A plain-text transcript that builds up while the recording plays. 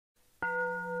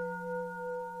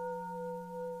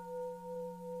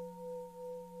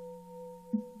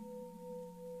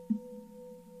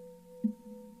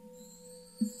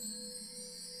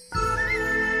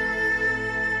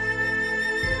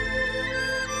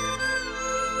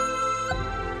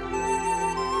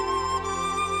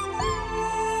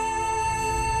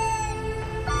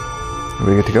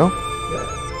We good to go?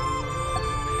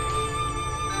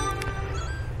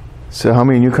 So how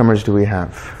many newcomers do we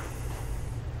have?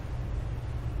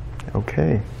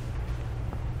 Okay.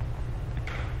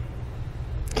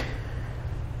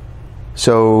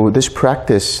 So this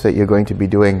practice that you're going to be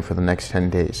doing for the next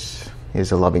 10 days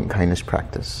is a loving kindness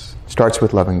practice. It starts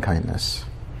with loving kindness.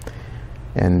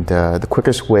 And the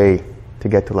quickest way to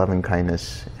get to loving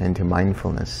kindness and to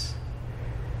mindfulness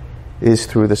is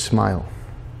through the smile.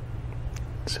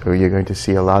 So you're going to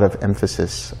see a lot of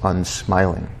emphasis on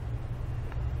smiling.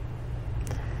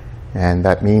 And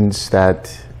that means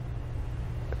that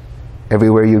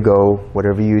everywhere you go,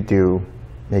 whatever you do,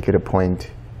 make it a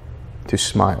point to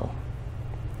smile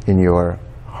in your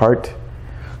heart,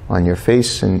 on your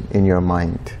face, and in your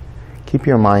mind. Keep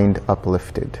your mind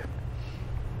uplifted.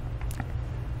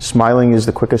 Smiling is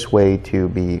the quickest way to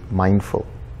be mindful.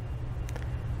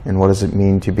 And what does it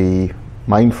mean to be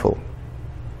mindful?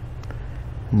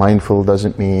 Mindful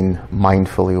doesn't mean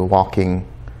mindfully walking,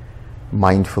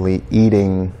 mindfully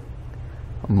eating,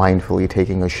 mindfully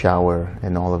taking a shower,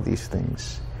 and all of these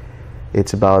things.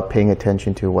 It's about paying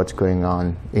attention to what's going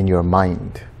on in your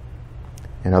mind.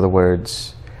 In other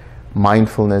words,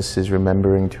 mindfulness is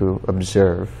remembering to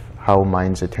observe how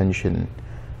mind's attention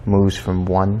moves from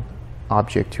one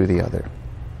object to the other.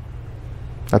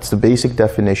 That's the basic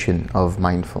definition of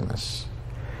mindfulness.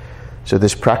 So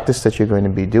this practice that you're going to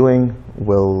be doing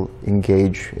will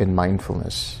engage in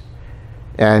mindfulness.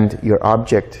 And your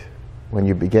object, when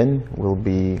you begin, will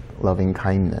be loving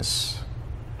kindness.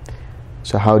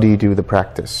 So how do you do the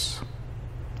practice?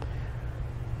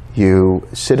 You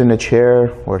sit in a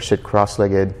chair or sit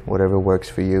cross-legged, whatever works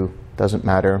for you, doesn't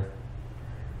matter.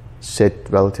 Sit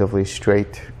relatively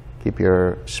straight, keep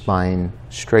your spine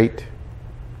straight.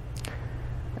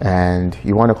 And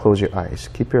you want to close your eyes.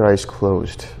 Keep your eyes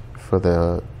closed for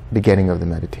the beginning of the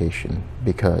meditation,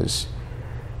 because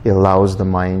it allows the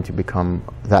mind to become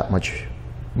that much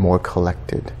more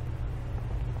collected.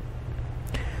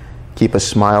 Keep a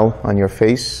smile on your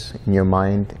face, in your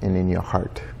mind, and in your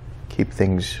heart. Keep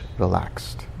things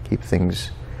relaxed. Keep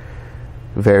things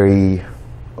very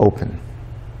open.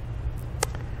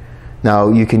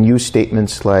 Now, you can use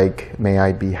statements like, may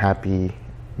I be happy,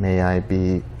 may I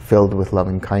be filled with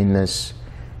loving kindness,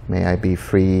 may I be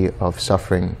free of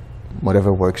suffering,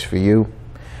 whatever works for you.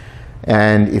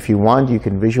 And if you want, you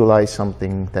can visualize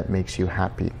something that makes you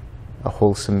happy, a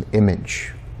wholesome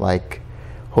image, like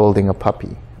holding a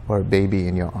puppy or a baby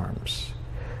in your arms,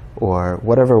 or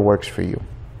whatever works for you.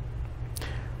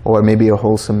 Or maybe a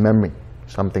wholesome memory,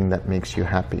 something that makes you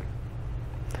happy.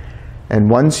 And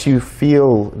once you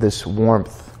feel this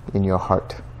warmth in your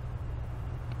heart,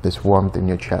 this warmth in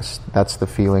your chest, that's the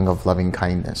feeling of loving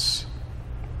kindness.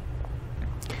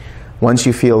 Once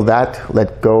you feel that,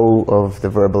 let go of the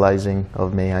verbalizing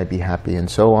of may I be happy and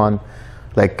so on.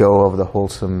 Let go of the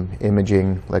wholesome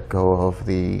imaging, let go of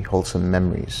the wholesome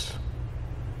memories.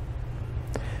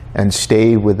 And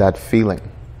stay with that feeling.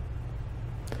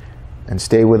 And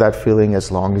stay with that feeling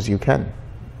as long as you can,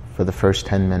 for the first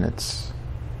 10 minutes.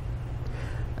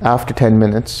 After 10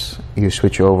 minutes, you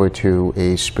switch over to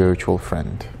a spiritual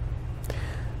friend.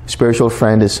 A spiritual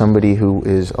friend is somebody who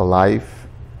is alive,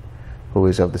 who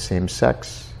is of the same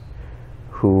sex,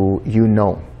 who you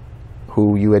know,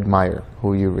 who you admire,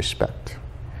 who you respect.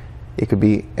 It could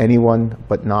be anyone,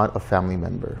 but not a family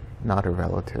member, not a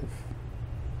relative.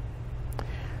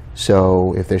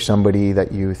 So if there's somebody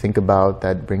that you think about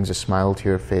that brings a smile to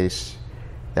your face,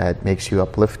 that makes you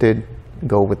uplifted,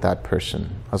 go with that person,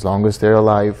 as long as they're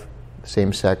alive,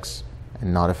 same sex,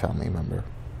 and not a family member.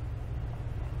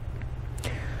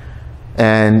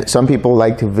 And some people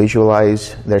like to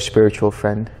visualize their spiritual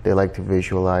friend. They like to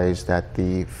visualize that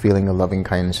the feeling of loving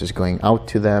kindness is going out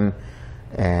to them,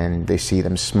 and they see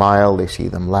them smile, they see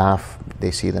them laugh,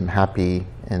 they see them happy,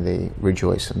 and they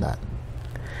rejoice in that.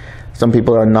 Some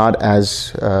people are not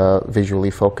as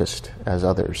visually focused as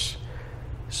others.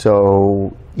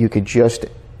 So you could just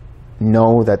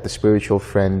know that the spiritual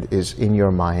friend is in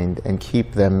your mind and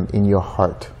keep them in your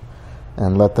heart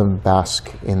and let them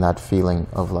bask in that feeling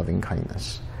of loving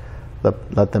kindness.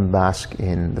 Let them bask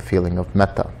in the feeling of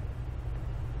metta.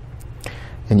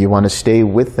 And you want to stay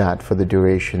with that for the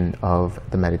duration of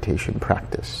the meditation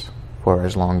practice, for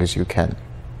as long as you can.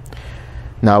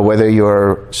 Now, whether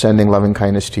you're sending loving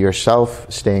kindness to yourself,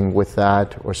 staying with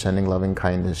that, or sending loving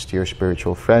kindness to your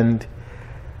spiritual friend,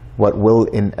 what will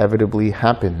inevitably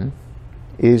happen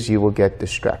is you will get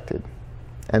distracted.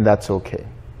 And that's okay.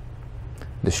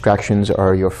 Distractions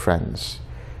are your friends.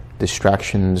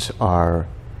 Distractions are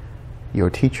your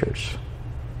teachers.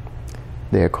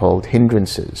 They are called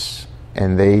hindrances,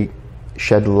 and they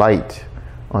shed light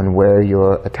on where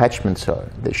your attachments are.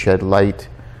 They shed light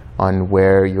on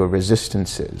where your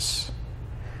resistance is.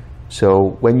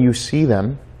 So when you see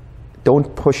them,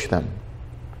 don't push them.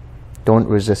 Don't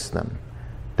resist them.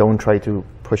 Don't try to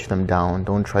push them down.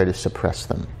 Don't try to suppress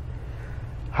them.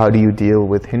 How do you deal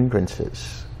with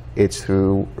hindrances? It's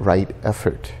through right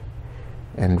effort.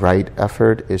 And right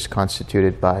effort is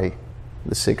constituted by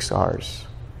the 6 R's.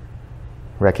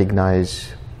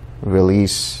 Recognize,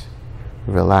 release,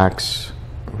 relax,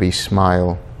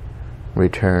 re-smile,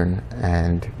 return,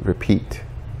 and repeat.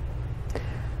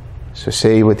 So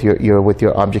say with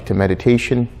your object of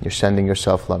meditation, you're sending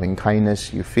yourself loving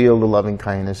kindness, you feel the loving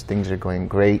kindness, things are going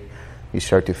great, you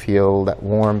start to feel that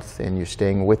warmth and you're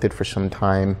staying with it for some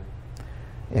time,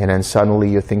 and then suddenly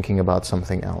you're thinking about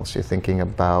something else. You're thinking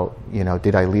about,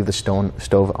 did I leave the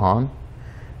stove on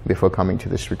before coming to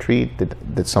this retreat?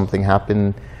 Did something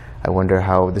happen? I wonder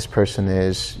how this person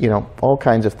is. All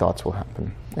kinds of thoughts will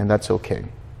happen, and that's okay.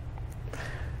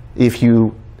 If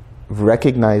you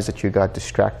recognize that you got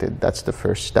distracted, that's the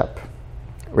first step.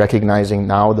 Recognizing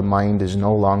now the mind is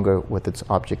no longer with its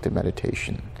object of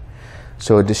meditation.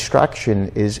 So a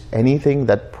distraction is anything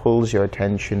that pulls your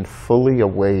attention fully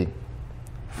away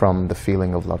from the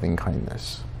feeling of loving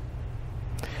kindness.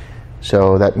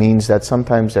 So that means that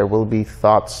sometimes there will be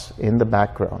thoughts in the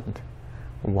background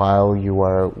while you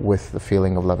are with the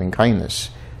feeling of loving kindness.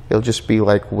 It'll just be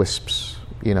like wisps,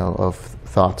 of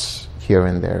thoughts here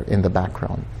and there in the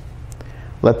background.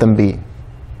 Let them be.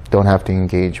 Don't have to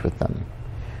engage with them.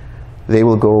 They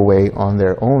will go away on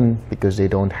their own because they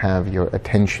don't have your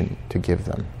attention to give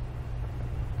them.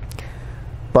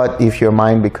 But if your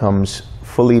mind becomes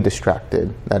fully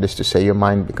distracted, that is to say your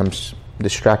mind becomes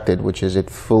distracted, which is it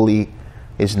fully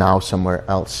is now somewhere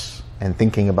else and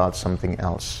thinking about something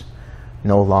else,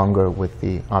 no longer with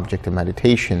the object of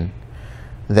meditation,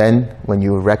 then when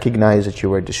you recognize that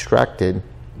you are distracted,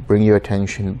 bring your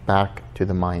attention back to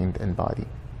the mind and body.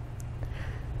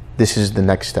 This is the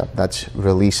next step. That's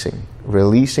releasing.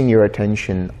 Releasing your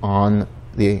attention on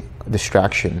the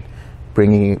distraction,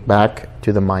 bringing it back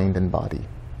to the mind and body.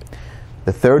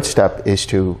 The third step is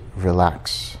to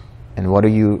relax. And what are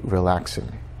you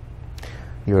relaxing?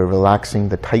 You're relaxing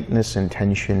the tightness and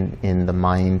tension in the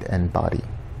mind and body.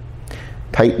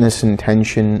 Tightness and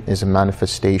tension is a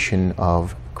manifestation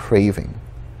of craving,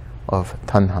 of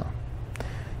tanha.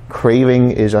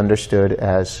 Craving is understood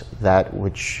as that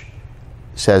which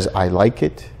says, I like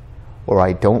it, or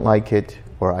I don't like it,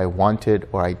 or I want it,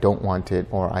 or I don't want it,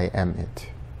 or I am it.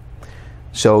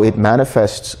 So it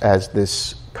manifests as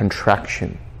this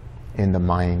contraction in the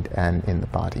mind and in the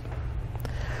body.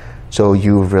 So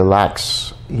you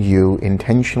relax, you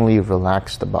intentionally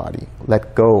relax the body.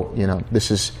 Let go, this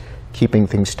is keeping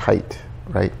things tight,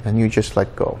 right? And you just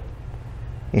let go.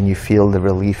 And you feel the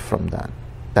relief from that.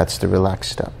 That's the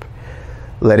relaxed step.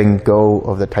 Letting go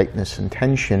of the tightness and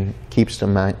tension keeps the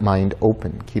mind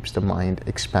open, keeps the mind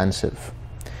expansive.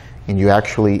 And you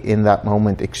actually, in that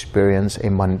moment, experience a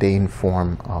mundane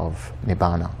form of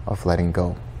Nibbana, of letting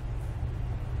go.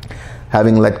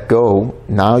 Having let go,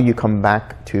 now you come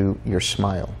back to your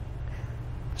smile.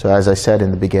 So as I said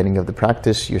in the beginning of the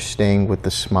practice, you're staying with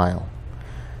the smile.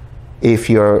 If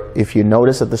you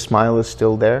notice that the smile is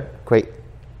still there, great,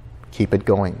 keep it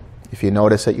going. If you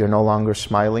notice that you're no longer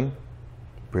smiling,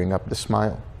 bring up the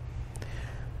smile.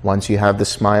 Once you have the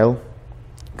smile,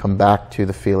 come back to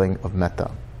the feeling of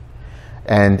metta.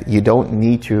 And you don't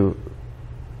need to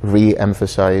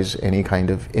re-emphasize any kind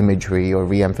of imagery or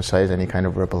re-emphasize any kind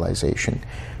of verbalization.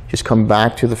 Just come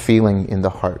back to the feeling in the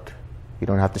heart. You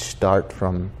don't have to start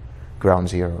from ground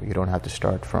zero. You don't have to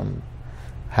start from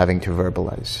having to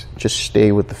verbalize. Just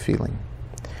stay with the feeling.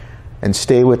 And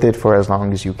stay with it for as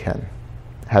long as you can.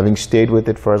 Having stayed with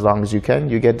it for as long as you can,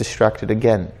 you get distracted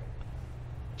again.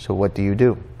 So what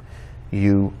do?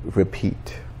 You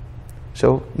repeat.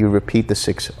 So you repeat the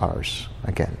 6 R's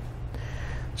again.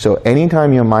 So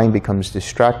anytime your mind becomes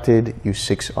distracted, you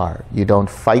 6R. You don't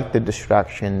fight the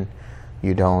distraction.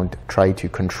 You don't try to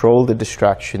control the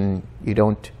distraction. You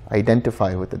don't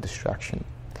identify with the distraction.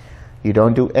 You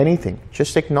don't do anything.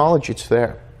 Just acknowledge it's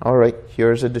there. All right,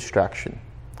 here's a distraction.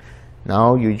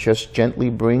 Now you just gently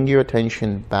bring your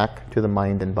attention back to the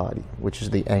mind and body, which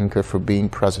is the anchor for being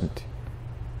present.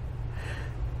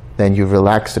 Then you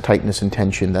relax the tightness and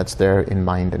tension that's there in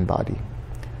mind and body.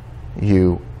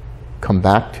 You come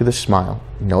back to the smile.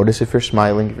 Notice if you're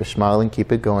smiling. If you're smiling,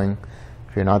 keep it going.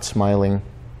 If you're not smiling,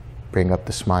 bring up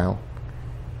the smile.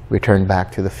 Return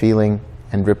back to the feeling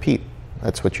and repeat.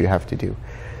 That's what you have to do.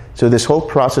 So this whole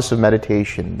process of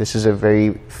meditation, this is a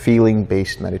very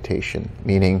feeling-based meditation,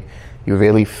 meaning You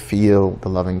really feel the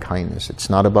loving kindness. It's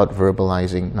not about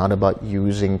verbalizing, not about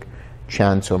using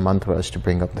chants or mantras to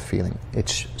bring up the feeling.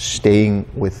 It's staying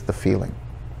with the feeling.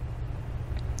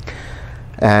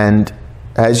 And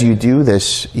as you do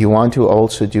this, you want to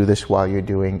also do this while you're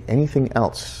doing anything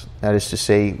else. That is to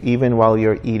say, even while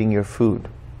you're eating your food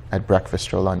at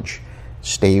breakfast or lunch,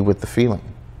 stay with the feeling.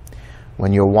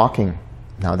 When you're walking,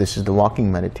 now this is the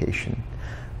walking meditation.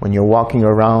 When you're walking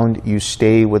around, you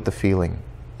stay with the feeling.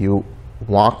 You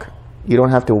walk, you don't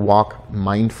have to walk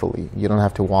mindfully. You don't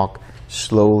have to walk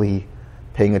slowly,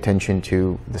 paying attention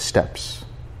to the steps.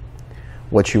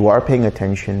 What you are paying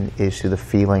attention is to the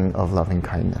feeling of loving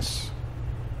kindness.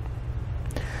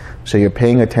 So you're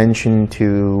paying attention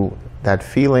to that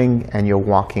feeling and you're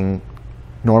walking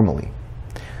normally.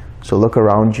 So look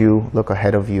around you, look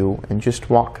ahead of you, and just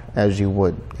walk as you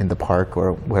would in the park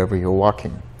or wherever you're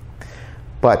walking.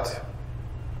 But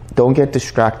don't get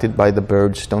distracted by the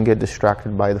birds, don't get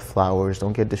distracted by the flowers,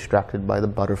 don't get distracted by the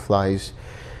butterflies,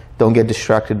 don't get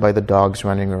distracted by the dogs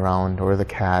running around or the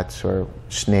cats or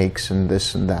snakes and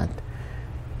this and that.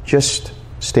 Just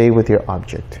stay with your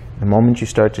object. The moment you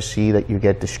start to see that you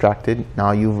get distracted,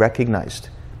 now you've recognized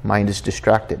mind is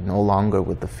distracted, no longer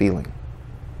with the feeling.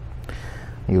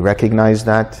 You recognize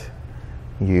that,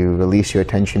 you release your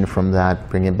attention from that,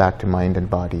 bring it back to mind and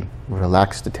body,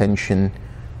 relax the tension,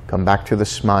 come back to the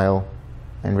smile,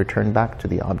 and return back to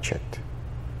the object.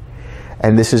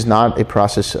 And this is not a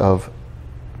process of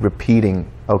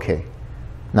repeating, okay,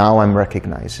 now I'm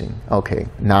recognizing, okay,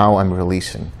 now I'm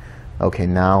releasing, okay,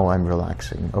 now I'm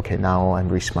relaxing, okay, now I'm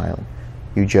re-smiling.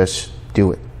 You just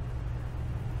do it.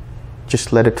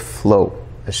 Just let it flow.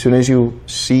 As soon as you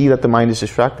see that the mind is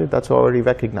distracted, that's already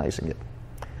recognizing it.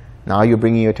 Now you're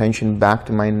bringing your attention back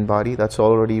to mind and body, that's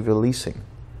already releasing.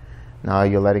 Now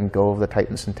you're letting go of the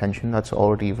tightness and tension, that's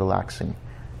already relaxing.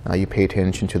 Now you pay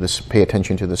attention to the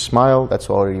smile, that's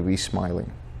already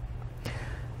re-smiling.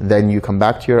 Then you come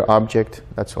back to your object,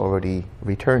 that's already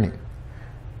returning.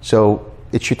 So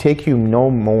it should take you no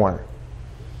more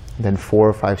than 4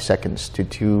 or 5 seconds to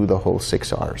do the whole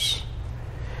 6 R's.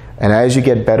 And as you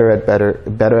get better and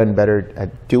better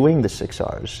at doing the 6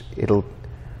 R's, it'll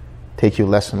take you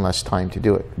less and less time to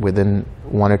do it. Within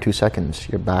 1 or 2 seconds,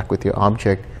 you're back with your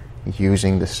object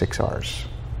using the 6 R's.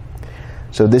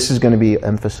 So this is going to be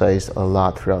emphasized a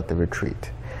lot throughout the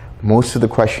retreat. Most of the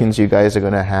questions you guys are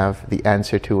going to have, the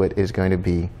answer to it is going to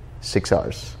be 6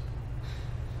 R's.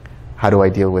 How do I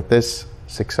deal with this?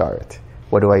 6 R it.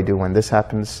 What do I do when this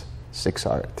happens? 6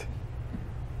 R it.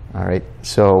 All right.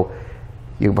 So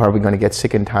you're probably going to get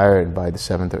sick and tired by the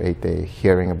 7th or 8th day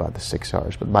hearing about the 6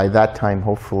 R's. But by that time,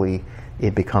 hopefully,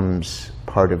 it becomes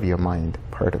part of your mind,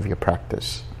 part of your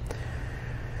practice.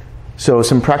 So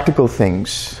some practical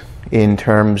things in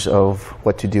terms of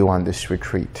what to do on this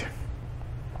retreat.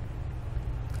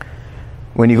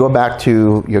 When you go back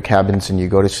to your cabins and you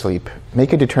go to sleep,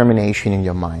 make a determination in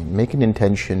your mind. Make an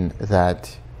intention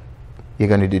that you're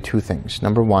going to do 2 things.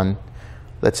 Number 1,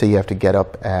 let's say you have to get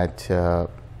up at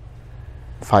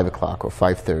 5 o'clock or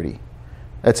 5:30.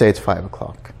 Let's say it's 5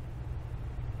 o'clock.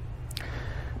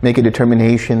 Make a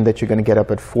determination that you're going to get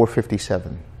up at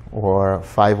 4:57 or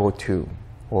 5:02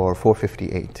 or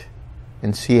 4:58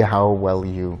 and see how well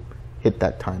you hit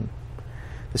that time.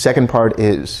 The second part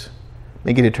is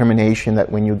make a determination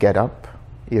that when you get up,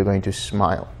 you're going to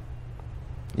smile.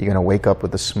 You're going to wake up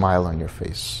with a smile on your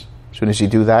face. As soon as you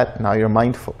do that, now you're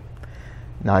mindful.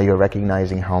 Now you're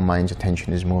recognizing how mind's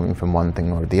attention is moving from one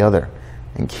thing or the other.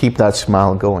 And keep that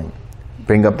smile going.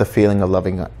 Bring up the feeling of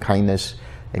loving kindness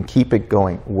and keep it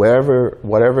going.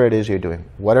 Whatever it is you're doing,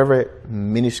 whatever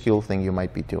minuscule thing you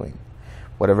might be doing,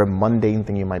 whatever mundane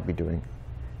thing you might be doing,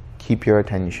 keep your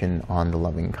attention on the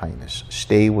loving kindness.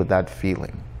 Stay with that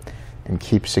feeling and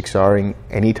keep 6 R'ing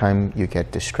anytime you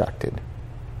get distracted.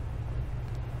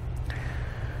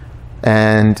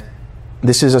 And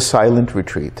this is a silent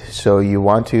retreat, so you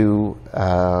want to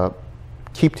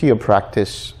keep to your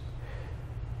practice.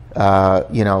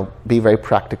 Be very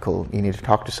practical. You need to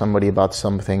talk to somebody about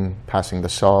something, passing the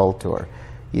salt or,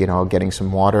 getting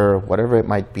some water, whatever it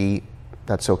might be,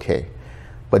 that's okay.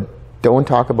 But don't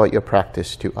talk about your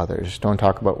practice to others. Don't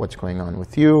talk about what's going on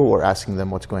with you or asking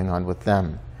them what's going on with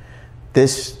them.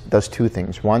 This does 2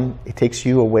 things. 1, it takes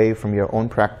you away from your own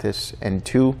practice, and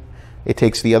 2, it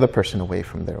takes the other person away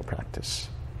from their practice.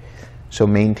 So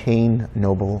maintain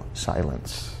noble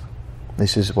silence.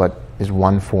 This is what is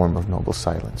one form of noble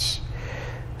silence.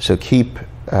 So keep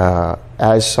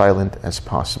as silent as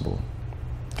possible.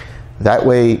 That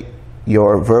way,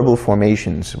 your verbal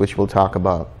formations, which we'll talk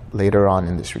about later on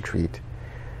in this retreat,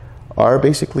 are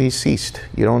basically ceased.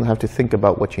 You don't have to think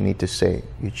about what you need to say.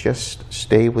 You just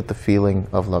stay with the feeling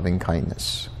of loving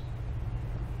kindness.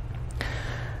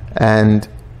 And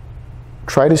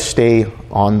try to stay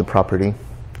on the property.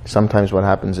 Sometimes what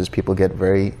happens is people get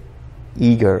very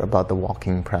eager about the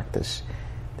walking practice.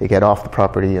 They get off the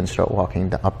property and start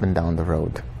walking up and down the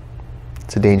road.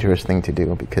 It's a dangerous thing to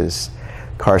do because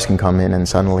cars can come in and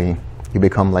suddenly you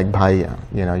become like Bhaya.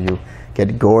 You know, you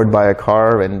get gored by a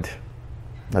car and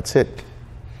that's it.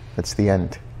 That's the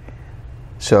end.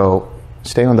 So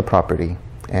stay on the property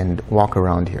and walk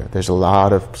around here. There's a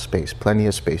lot of space, plenty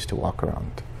of space to walk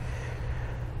around.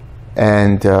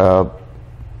 And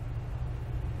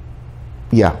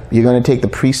yeah, you're going to take the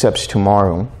precepts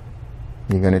tomorrow.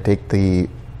 You're going to take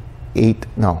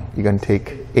you're going to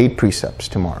take 8 precepts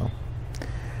tomorrow.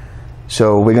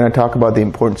 So we're going to talk about the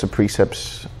importance of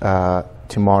precepts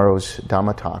tomorrow's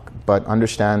Dhamma talk. But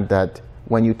understand that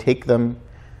when you take them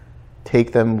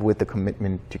with the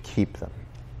commitment to keep them.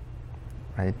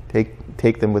 Right?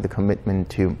 Take them with the commitment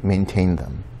to maintain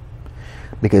them.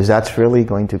 Because that's really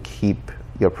going to keep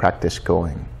your practice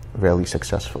going really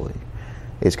successfully.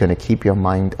 It's going to keep your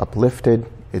mind uplifted.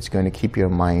 It's going to keep your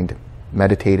mind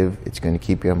meditative. It's going to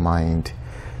keep your mind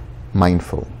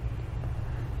mindful.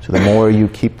 So the more you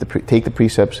take the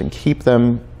precepts and keep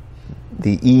them,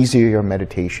 the easier your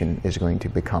meditation is going to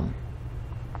become.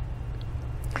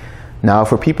 Now,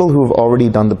 for people who have already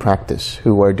done the practice,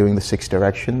 who are doing the 6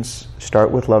 directions,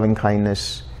 start with loving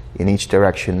kindness in each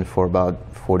direction for about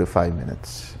 4 to 5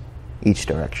 minutes, each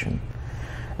direction.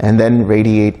 And then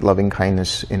radiate loving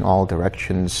kindness in all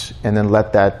directions, and then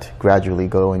let that gradually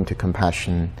go into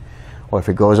compassion. Or if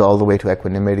it goes all the way to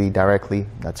equanimity directly,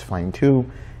 that's fine too.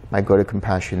 It might go to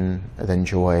compassion, then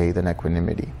joy, then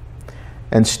equanimity.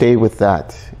 And stay with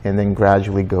that, and then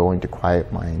gradually go into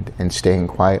quiet mind, and stay in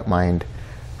quiet mind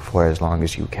for as long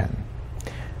as you can.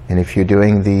 And if you're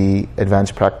doing the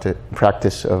advanced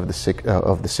practice of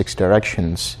the 6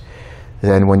 directions,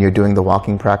 then when you're doing the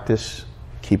walking practice,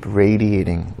 keep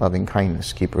radiating loving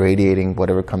kindness. Keep radiating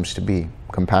whatever comes to be.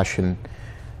 Compassion,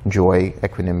 joy,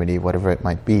 equanimity, whatever it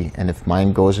might be. And if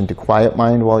mind goes into quiet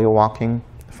mind while you're walking,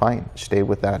 fine. Stay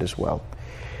with that as well.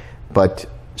 But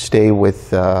stay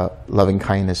with loving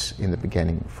kindness in the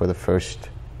beginning for the first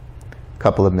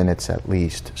couple of minutes at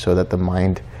least, so that the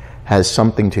mind has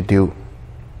something to do.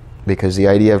 Because the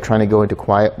idea of trying to go into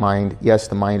quiet mind, yes,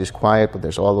 the mind is quiet, but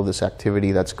there's all of this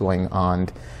activity that's going on,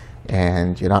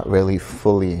 and you're not really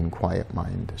fully in quiet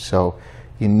mind. So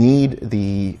you need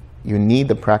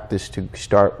the practice to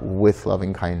start with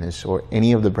loving kindness, or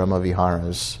any of the Brahma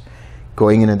Viharas,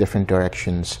 going in different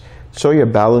directions, so you're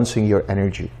balancing your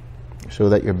energy. So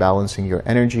that you're balancing your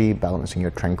energy, balancing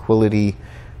your tranquility,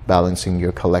 balancing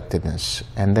your collectedness,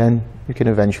 and then you can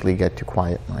eventually get to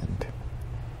quiet mind.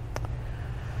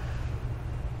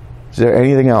 Is there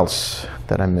anything else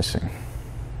that I'm missing?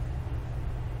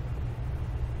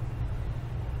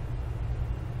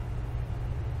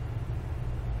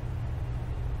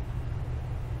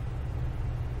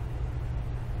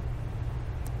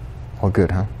 All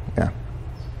good, huh? Yeah.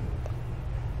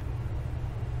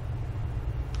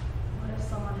 What if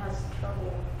someone has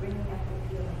trouble bringing up the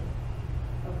feeling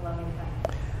of loving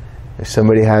kindness? If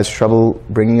somebody has trouble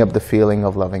bringing up the feeling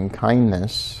of loving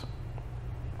kindness,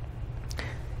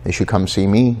 they should come see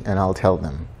me and I'll tell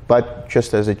them. But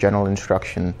just as a general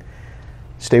instruction,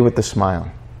 stay with the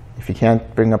smile. If you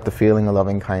can't bring up the feeling of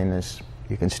loving kindness,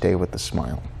 you can stay with the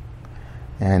smile.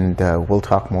 And we'll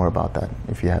talk more about that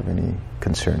if you have any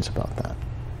concerns about that.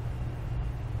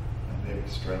 And maybe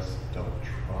stress, don't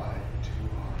try too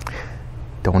hard.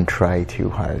 Don't try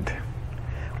too hard.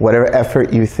 Whatever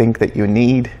effort you think that you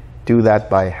need, do that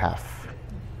by half.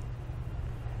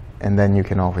 And then you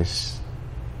can always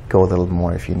go a little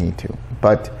more if you need to.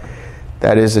 But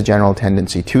that is a general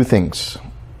tendency. 2 things,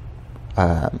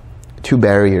 2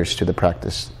 barriers to the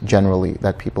practice generally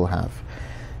that people have.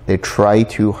 They try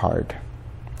too hard,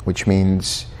 which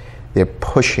means they're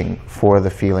pushing for the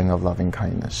feeling of loving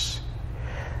kindness.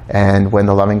 And when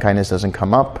the loving kindness doesn't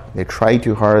come up, they try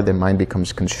too hard, their mind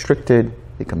becomes constricted,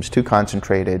 becomes too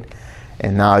concentrated,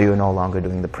 and now you're no longer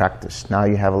doing the practice. Now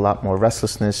you have a lot more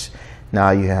restlessness,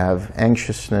 now you have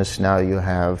anxiousness, now you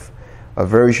have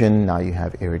aversion, now you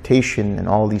have irritation, and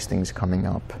all these things coming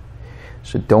up.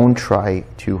 So don't try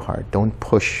too hard, don't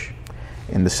push.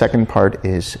 And the second part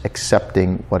is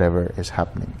accepting whatever is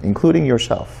happening, including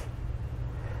yourself.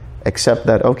 Accept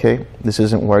that, okay, this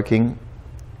isn't working.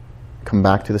 Come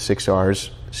back to the 6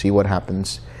 R's, see what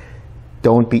happens.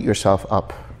 Don't beat yourself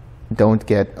up. Don't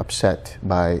get upset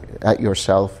at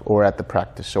yourself or at the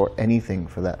practice or anything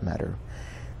for that matter.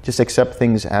 Just accept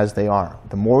things as they are.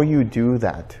 The more you do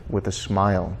that with a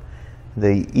smile,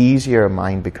 the easier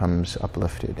mind becomes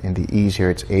uplifted and the easier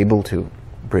it's able to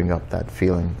bring up that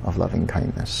feeling of loving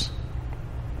kindness.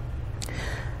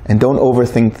 And don't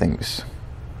overthink things.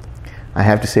 I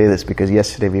have to say this because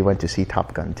yesterday we went to see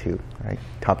Top Gun 2, right?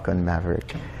 Top Gun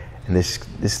Maverick. And this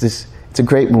it's a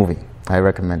great movie. I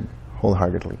recommend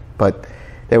wholeheartedly. But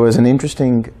there was an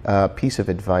interesting piece of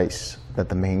advice that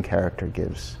the main character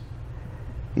gives.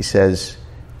 He says,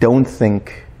 don't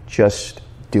think, just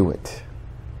do it,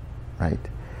 right?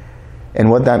 And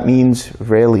what that means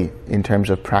really in terms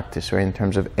of practice or in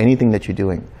terms of anything that you're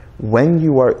doing, when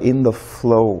you are in the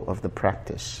flow of the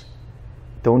practice,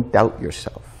 don't doubt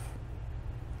yourself.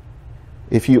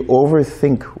 If you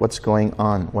overthink what's going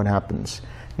on, what happens?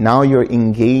 Now you're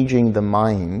engaging the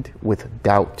mind with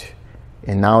doubt,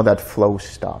 and now that flow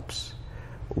stops.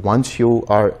 Once you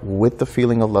are with the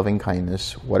feeling of loving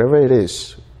kindness, whatever it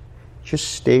is, just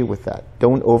stay with that.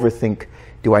 Don't overthink,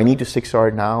 do I need to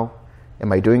 6R now?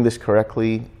 Am I doing this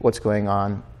correctly? What's going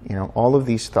on? You know, all of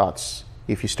these thoughts,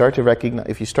 if you start to recognize,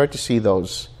 if you start to see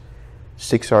those,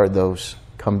 6R those,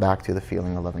 come back to the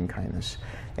feeling of loving kindness.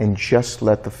 And just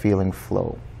let the feeling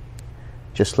flow.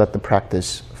 Just let the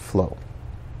practice flow.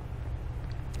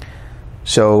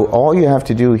 So all you have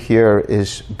to do here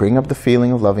is bring up the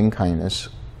feeling of loving kindness,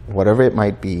 whatever it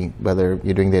might be, whether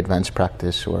you're doing the advanced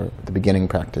practice or the beginning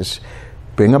practice.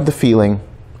 Bring up the feeling,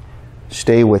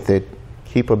 stay with it,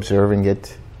 keep observing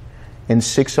it, and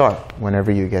 6R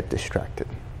whenever you get distracted.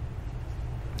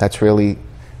 That's really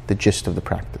the gist of the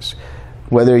practice.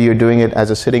 Whether you're doing it as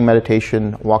a sitting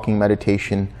meditation, walking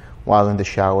meditation, while in the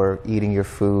shower, eating your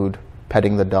food,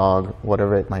 petting the dog,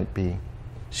 whatever it might be,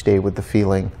 stay with the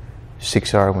feeling,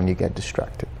 6R when you get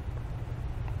distracted.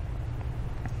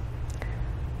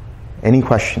 Any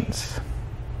questions?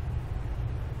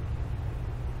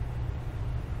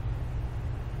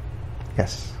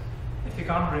 Yes? If you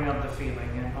can't bring up the feeling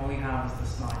and all you have is the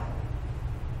smile,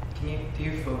 do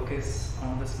you focus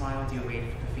on the smile? Do you wait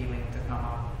for the feeling to come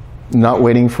up? Not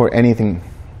waiting for anything,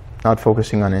 not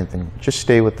focusing on anything. Just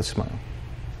stay with the smile.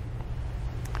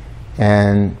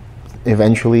 And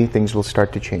eventually things will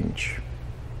start to change.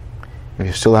 If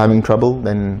you're still having trouble,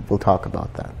 then we'll talk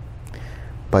about that.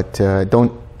 But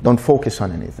don't focus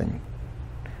on anything.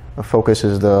 Focus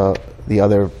is the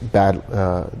other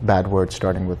bad word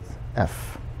starting with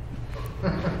F.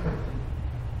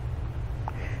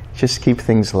 Just keep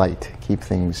things light, keep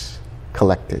things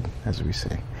collected, as we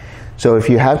say. So if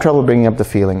you have trouble bringing up the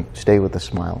feeling, stay with the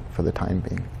smile for the time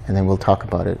being. And then we'll talk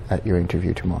about it at your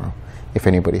interview tomorrow, if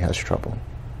anybody has trouble.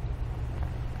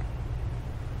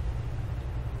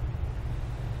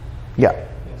 Yeah?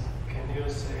 Yes. Can you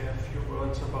say a few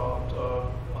words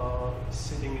about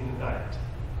sitting in the night?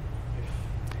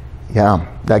 Yeah,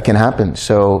 that can happen.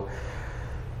 So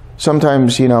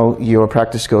sometimes, you know, your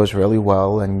practice goes really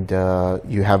well and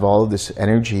you have all of this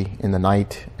energy in the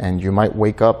night and you might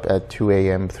wake up at 2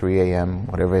 a.m., 3 a.m.,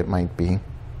 whatever it might be.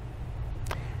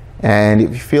 And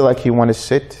if you feel like you want to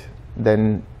sit,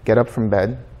 then get up from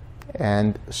bed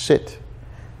and sit.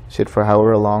 Sit for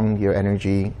however long your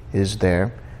energy is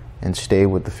there and stay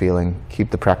with the feeling.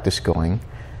 Keep the practice going.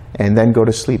 And then go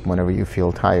to sleep whenever you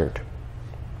feel tired.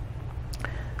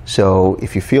 So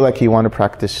if you feel like you want to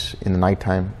practice in the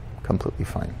nighttime, completely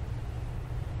fine.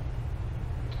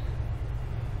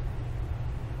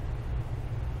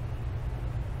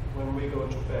 When we go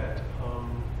to bed,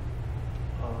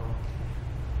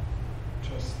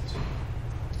 just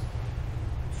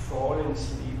fall in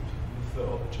sleep with the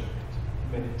object,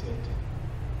 meditating,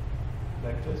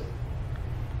 like this.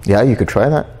 Yeah, you could try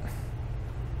that.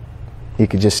 You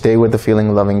could just stay with the feeling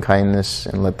of loving kindness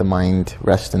and let the mind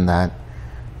rest in that,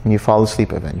 and you fall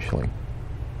asleep eventually.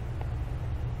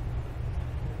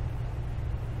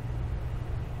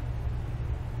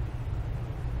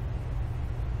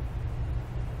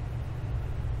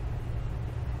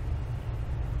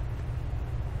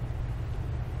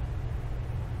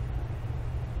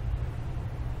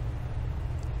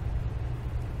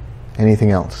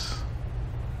 Anything else?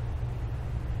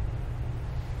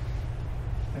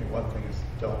 I think one thing is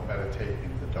don't meditate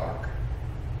in the dark.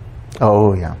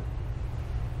 Oh, yeah.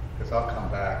 Because I'll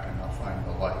come back and I'll find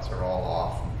the lights are all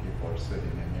off and people are sitting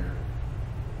in here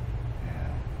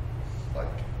and it's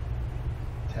like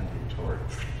tending toward.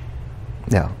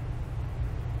 Yeah.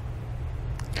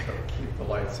 So keep the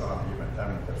lights on even. I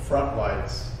mean, the front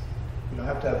lights, you don't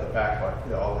have to have the back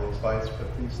light, all these lights, but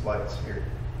these lights here.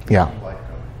 Yeah. Keep the light going.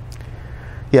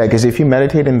 Yeah, because if you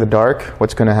meditate in the dark,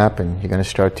 what's going to happen? You're going to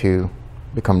start to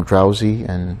become drowsy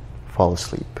and fall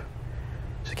asleep.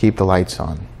 So keep the lights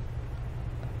on.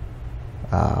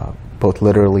 both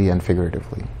literally and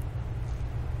figuratively.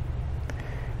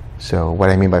 So what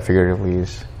I mean by figuratively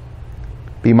is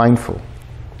be mindful.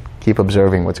 Keep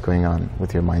observing what's going on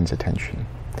with your mind's attention.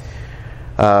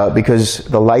 Because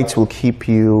the lights will keep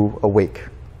you awake.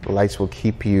 The lights will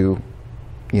keep you,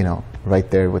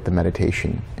 right there with the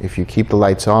meditation. If you keep the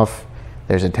lights off,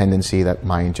 there's a tendency that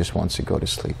mind just wants to go to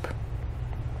sleep.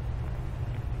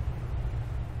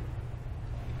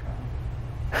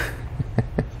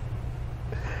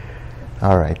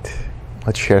 All right,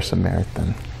 let's share some merit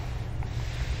then.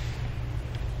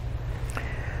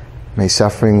 May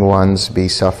suffering ones be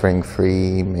suffering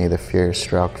free, may the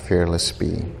fear-struck fearless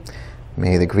be.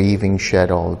 May the grieving shed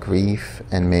all grief,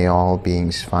 and may all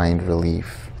beings find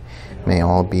relief. May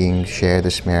all beings share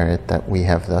this merit that we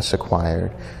have thus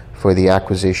acquired for the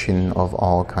acquisition of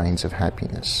all kinds of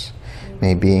happiness.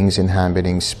 May beings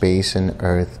inhabiting space and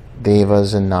earth,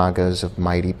 devas and nagas of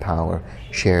mighty power,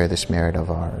 share this merit of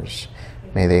ours.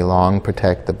 May they long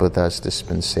protect the Buddha's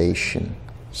dispensation.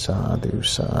 Sadhu,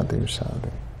 sadhu, sadhu.